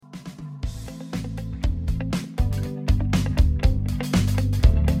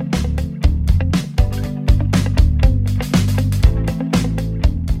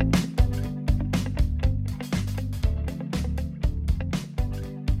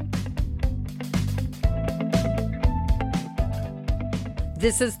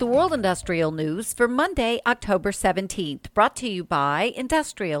This is the World Industrial News for Monday, October 17th, brought to you by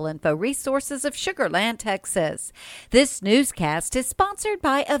Industrial Info Resources of Sugar Land, Texas. This newscast is sponsored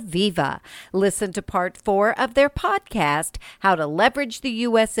by Aviva. Listen to part 4 of their podcast, How to Leverage the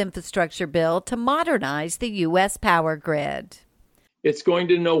U.S. Infrastructure Bill to Modernize the U.S. Power Grid. It's going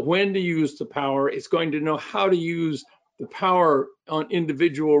to know when to use the power. It's going to know how to use the power on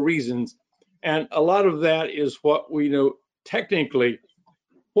individual reasons. And a lot of that is what we know technically.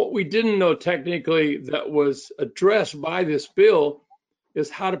 What we didn't know technically that was addressed by this bill is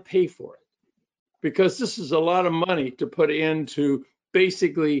how to pay for it. Because this is a lot of money to put into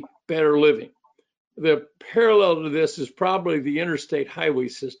basically better living. The parallel to this is probably the interstate highway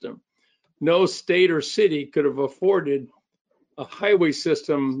system. No state or city could have afforded a highway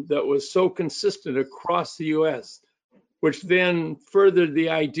system that was so consistent across the U.S., which then furthered the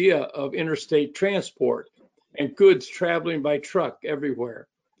idea of interstate transport and goods traveling by truck everywhere.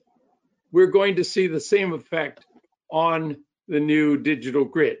 We're going to see the same effect on the new digital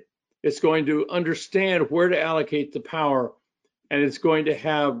grid. It's going to understand where to allocate the power, and it's going to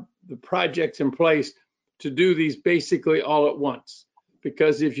have the projects in place to do these basically all at once.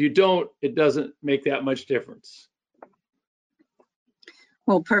 Because if you don't, it doesn't make that much difference.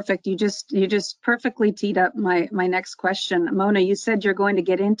 Well, perfect. You just perfectly teed up my next question. Mona, you said you're going to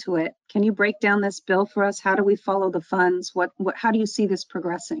get into it. Can you break down this bill for us? How do we follow the funds? How do you see this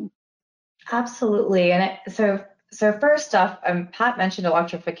progressing? Absolutely. And so first off, Pat mentioned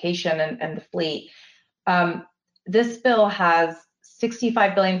electrification and the fleet. This bill has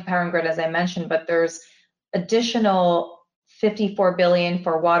 $65 billion for power and grid, as I mentioned, but there's additional $54 billion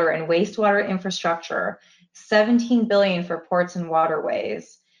for water and wastewater infrastructure, $17 billion for ports and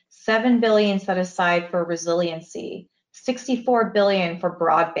waterways, $7 billion set aside for resiliency, $64 billion for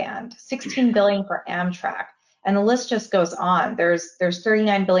broadband, $16 billion for Amtrak. And the list just goes on. There's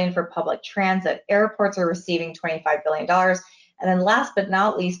 $39 billion for public transit. Airports are receiving $25 billion. And then last but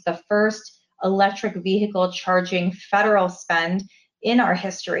not least, the first electric vehicle charging federal spend in our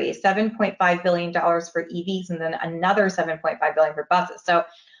history, $7.5 billion for EVs, and then another $7.5 billion for buses. So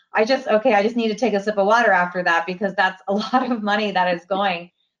I just need to take a sip of water after that, because that's a lot of money that is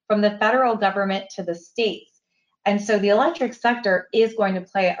going from the federal government to the states. And so the electric sector is going to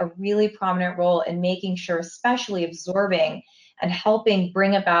play a really prominent role in making sure, especially absorbing and helping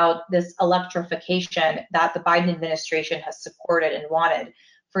bring about this electrification that the Biden administration has supported and wanted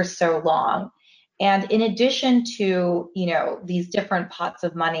for so long. And in addition to, these different pots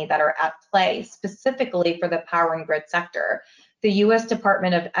of money that are at play, specifically for the power and grid sector, the U.S.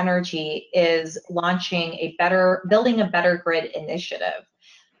 Department of Energy is launching Building a Better Grid initiative.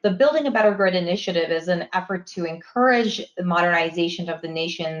 The Building a Better Grid initiative is an effort to encourage the modernization of the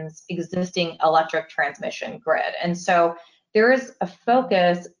nation's existing electric transmission grid. And so there is a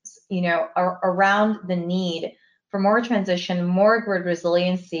focus, around the need for more transition, more grid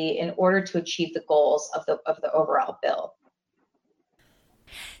resiliency in order to achieve the goals of the overall bill.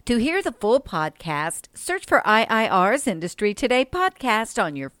 To hear the full podcast, search for IIR's Industry Today podcast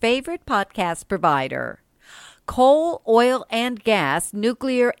on your favorite podcast provider. Coal, oil and gas,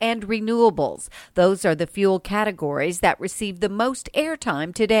 nuclear, and renewables. Those are the fuel categories that receive the most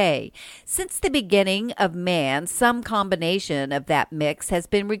airtime today. Since the beginning of man, some combination of that mix has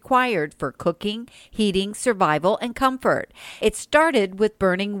been required for cooking, heating, survival, and comfort. It started with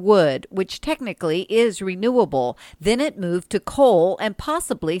burning wood, which technically is renewable. Then it moved to coal and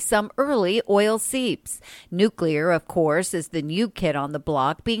possibly some early oil seeps. Nuclear, of course, is the new kid on the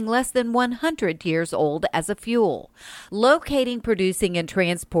block, being less than 100 years old as a fuel. Locating, producing, and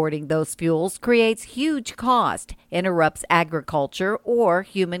transporting those fuels creates huge cost, interrupts agriculture or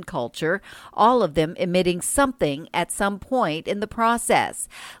human culture, all of them emitting something at some point in the process.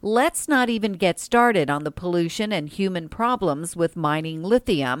 Let's not even get started on the pollution and human problems with mining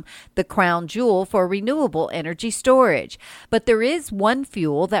lithium, the crown jewel for renewable energy storage. But there is one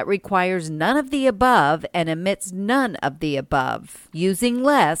fuel that requires none of the above and emits none of the above, using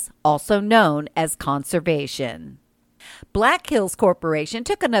less, also known as conservation. Black Hills Corporation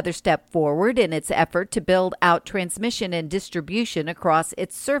took another step forward in its effort to build out transmission and distribution across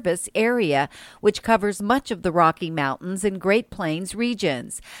its service area, which covers much of the Rocky Mountains and Great Plains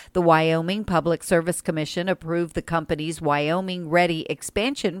regions. The Wyoming Public Service Commission approved the company's Wyoming Ready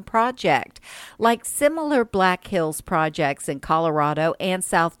expansion project. Like similar Black Hills projects in Colorado and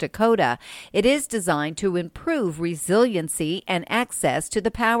South Dakota, it is designed to improve resiliency and access to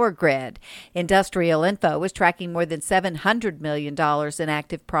the power grid. Industrial Info is tracking more than 700 $700 million in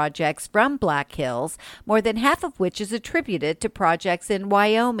active projects from Black Hills, more than half of which is attributed to projects in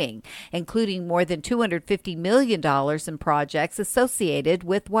Wyoming, including more than $250 million in projects associated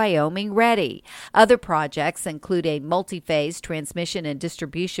with Wyoming Ready. Other projects include a multi-phase transmission and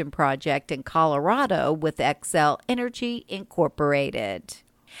distribution project in Colorado with Xcel Energy Incorporated.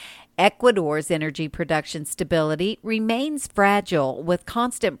 Ecuador's energy production stability remains fragile, with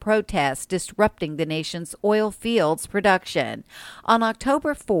constant protests disrupting the nation's oil fields production. On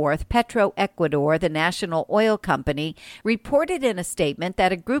October 4th, Petroecuador, the national oil company, reported in a statement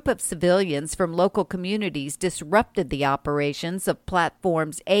that a group of civilians from local communities disrupted the operations of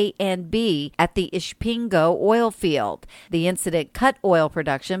platforms A and B at the Ishpingo oil field. The incident cut oil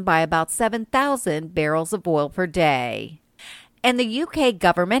production by about 7,000 barrels of oil per day. And the UK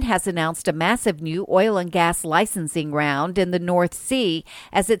government has announced a massive new oil and gas licensing round in the North Sea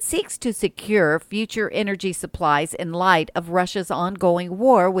as it seeks to secure future energy supplies in light of Russia's ongoing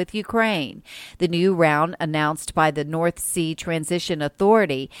war with Ukraine. The new round, announced by the North Sea Transition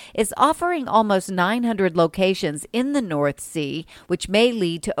Authority, is offering almost 900 locations in the North Sea, which may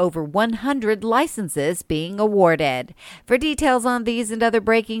lead to over 100 licenses being awarded. For details on these and other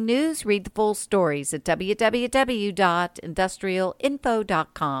breaking news, read the full stories at www.industrialinfo.com.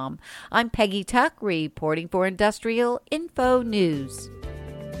 I'm Peggy Tuck, reporting for Industrial Info News.